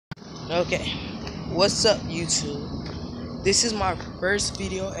Okay, what's up YouTube? This is my first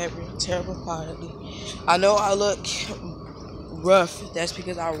video ever, terrible quality. I know I look rough, that's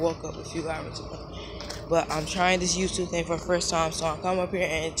because I woke up a few hours ago. But I'm trying this YouTube thing for the first time, so I'm coming up here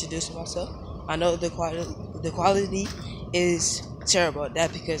and introducing myself. I know the quality is terrible,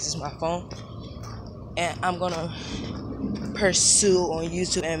 that's because it's my phone. And I'm gonna pursue on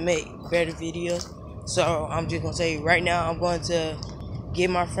YouTube and make better videos. So I'm just gonna tell you right now, I'm going to get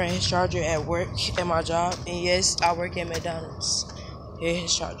my friend his charger at work at my job. And yes, I work at McDonald's. Here's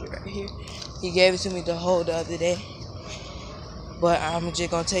his charger right here. He gave it to me to hold the other day. But I'm just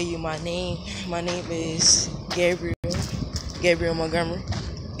gonna tell you my name. My name is Gabriel Montgomery.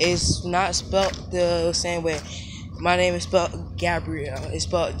 It's not spelled the same way. My name is spelled Gabriel. It's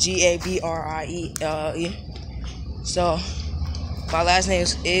spelled Gabriel. So my last name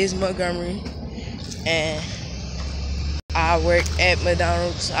is Montgomery, and I work at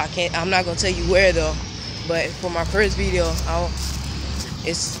McDonald's. I'm not gonna tell you where though, but for my first video,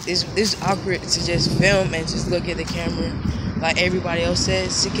 it's awkward to just film and just look at the camera like everybody else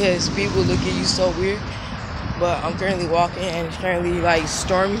says, because people look at you so weird. But I'm currently walking and it's currently like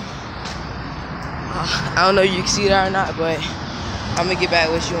stormy. I don't know if you can see that or not, but I'm gonna get back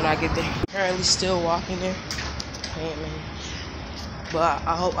with you when I get there. Currently still walking there. Hey, man. But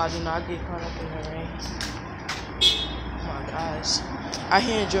I hope I do not get caught up in the rain. Oh my gosh. I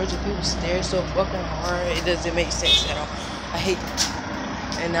hear in Georgia people stare so fucking hard, it doesn't make sense at all. I hate it.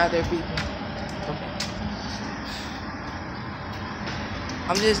 And now they're beeping. Okay.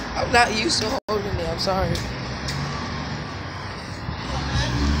 I'm not used to holding it, I'm sorry.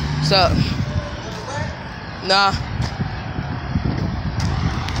 What's up? Nah.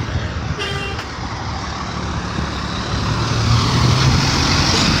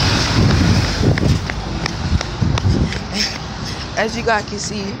 As you guys can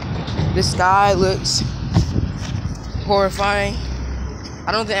see, the sky looks horrifying.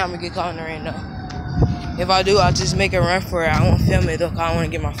 I don't think I'm gonna get caught in the rain though. If I do, I'll just make a run for it. I won't film it though, cause I don't want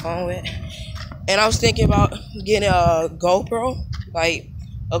to get my phone wet. And I was thinking about getting a GoPro, like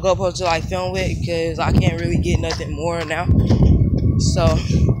a GoPro to like film with, because I can't really get nothing more now. So,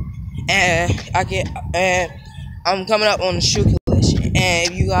 and I'm coming up on the shoe collection. And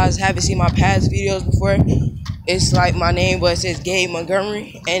if you guys haven't seen my past videos before, it's like my name, but it says Gabe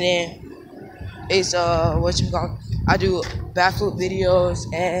Montgomery, and then it's I do backflip videos,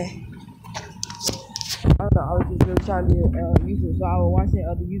 and I don't know, I was just really trying to be YouTube, so I was watching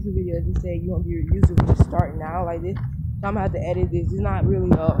other YouTube videos that say you want to be a YouTuber, just start now like this. So I'm gonna have to edit this. It's not really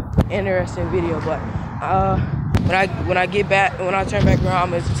a interesting video, but when I turn back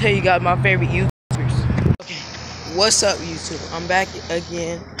around, I'm gonna tell you guys my favorite YouTubers. Okay, what's up YouTube? I'm back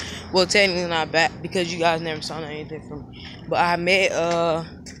again. Well, technically not back because you guys never saw anything from me. But I made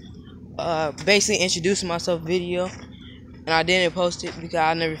basically introducing myself video, and I didn't post it because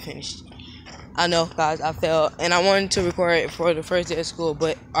I never finished. I know, guys, I failed, and I wanted to record it for the first day of school.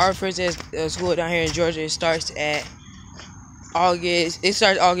 But our first day of school down here in Georgia, it starts August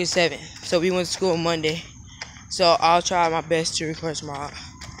 7th. So we went to school Monday. So I'll try my best to record tomorrow.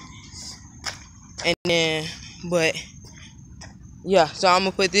 And then, but yeah, so I'm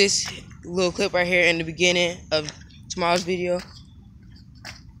gonna put this little clip right here in the beginning of tomorrow's video,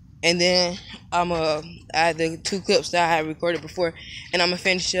 and then I'm gonna add the 2 clips that I had recorded before, and I'm gonna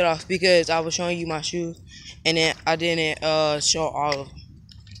finish it off because I was showing you my shoes, and then I didn't show all of them,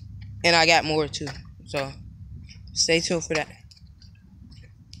 and I got more too. So stay tuned for that.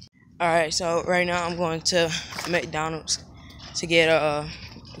 Alright, so right now I'm going to McDonald's to get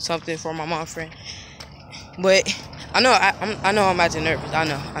something for my mom friend, but I know I'm acting nervous. I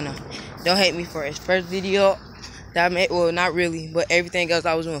know. Don't hate me for his first video that I made. Well, not really, but everything else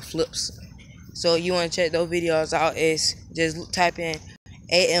I was doing flips. So you want to check those videos out? Is just type in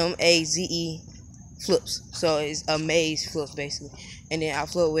AMAZE flips. So it's amaze flips basically. And then I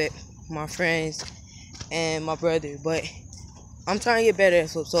flip with my friends and my brother. But I'm trying to get better at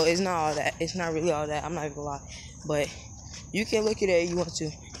flips. So it's not all that. It's not really all that. I'm not even gonna lie. But you can look at it if you want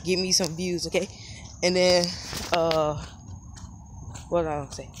to. Give me some views, okay? And then, what I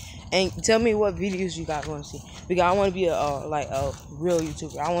want to say? And tell me what videos you guys want to see, because I want to be a real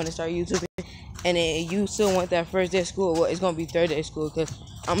YouTuber. I want to start YouTubing, and then you still want that first day of school. Well, it's gonna be third day of school, because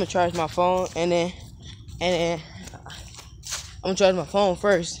I'm gonna charge my phone, and then I'm gonna charge my phone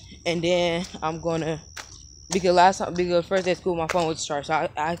first, and then I'm gonna because first day of school my phone was charged, so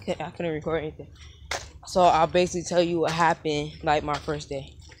I couldn't record anything. So I'll basically tell you what happened like my first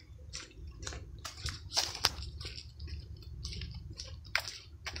day.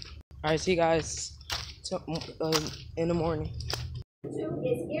 Alright, see you guys in the morning. Two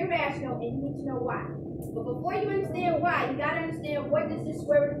is irrational, and you need to know why. But before you understand why, you gotta understand what does this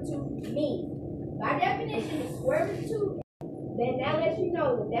square root of 2 mean. By definition, the square root of 2 then that lets you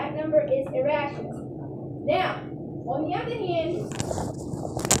know that that number is irrational. Now, on the other hand,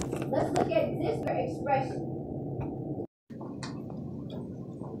 let's look at this expression.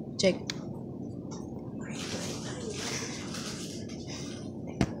 Check.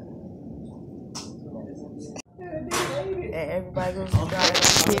 Hey, everybody go subscribe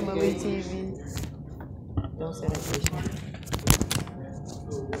to Kimberly TV. Don't say that bitch.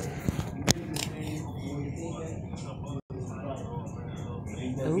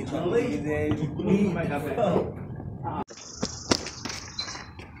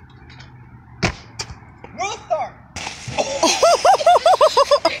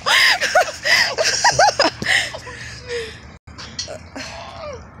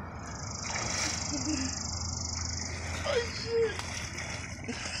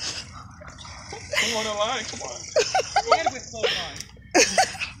 Come on the line, come on.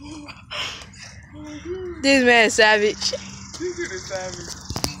 This man is savage. This dude is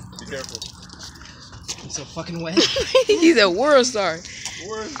savage. Be careful. It's so fucking wet. He's a world star.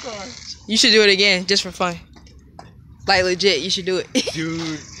 World star. You should do it again, just for fun. Like legit, you should do it.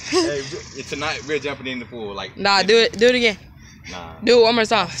 Dude, hey, tonight we're jumping in the pool. Like, Nah, do it again. Nah. Do it one more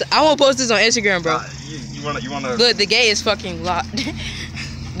time. So I won't post this on Instagram, bro. Nah, you wanna. Look, the gate is fucking locked.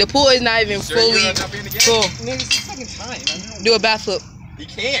 The pool is not even Sure fully you wanna jump in again? full. Nigga, it's the second time. I know. Do a backflip. He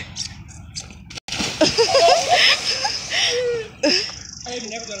can't. I have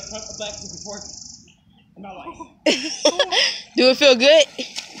never done a backflip before in my life. Do it feel good?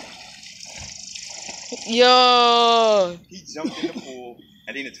 Yo. He jumped in the pool,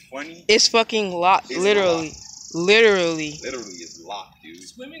 and then it's funny. It's fucking locked. It's literally. locked. Literally. Literally, it's locked, dude.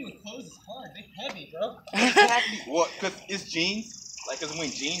 Swimming with clothes is hard. They're heavy, bro. Exactly. What? Cause it's jeans. Like, cause when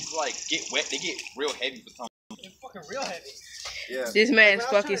jeans like get wet, they get real heavy for some. They're fucking real heavy. Yeah. This man is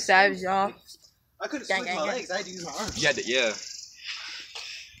fucking savage, y'all. I couldn't Gang, switch gang, my gang. legs. I had to use my arms. Yeah, yeah.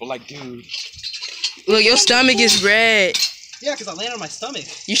 But like, dude. Look, your stomach is red. Yeah, because I landed on my stomach.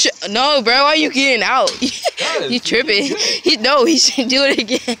 You should no, bro. Why are you getting out? You tripping? He should do it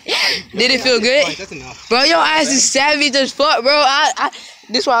again. Did it feel good, Right, that's enough. bro? Your ass is savage as fuck, bro.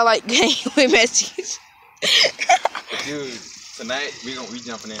 This why I like gang with Mexicans. But dude, tonight we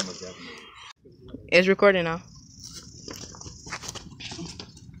jumping in with definitely. It's recording now.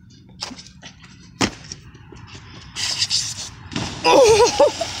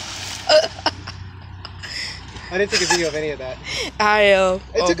 I didn't take a video of any of that. It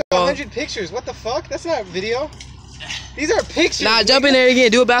It took 100 pictures. What the fuck? That's not video. These are pictures. Nah, jump in there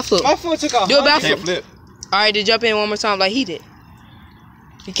again. Do a backflip. My phone took 100. Do a backflip. Can't flip. All right, then jump in one more time like he did.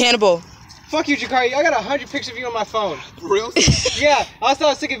 You cannibal. Fuck you, Jakari. I got 100 pictures of you on my phone. For real? Yeah, I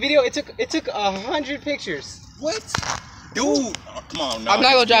was taking a video. It took 100 pictures. What? Dude, oh, come on. No. I'm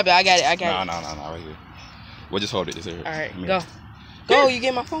not gonna drop it. I got it. I No, got it. no, right here. We'll just hold it. Just here. All right, Come go. here. Go. You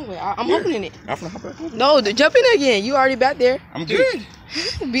get my phone with. I'm opening it. I'm finna hop back. No, jump in there again. You already back there. I'm good.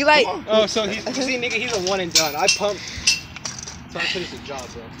 Be like, Come on. Oh, so you see, nigga, he's a one and done. I pumped. So I finished the job,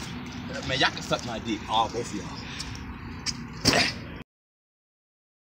 bro. Man, y'all can suck my dick. All both of y'all.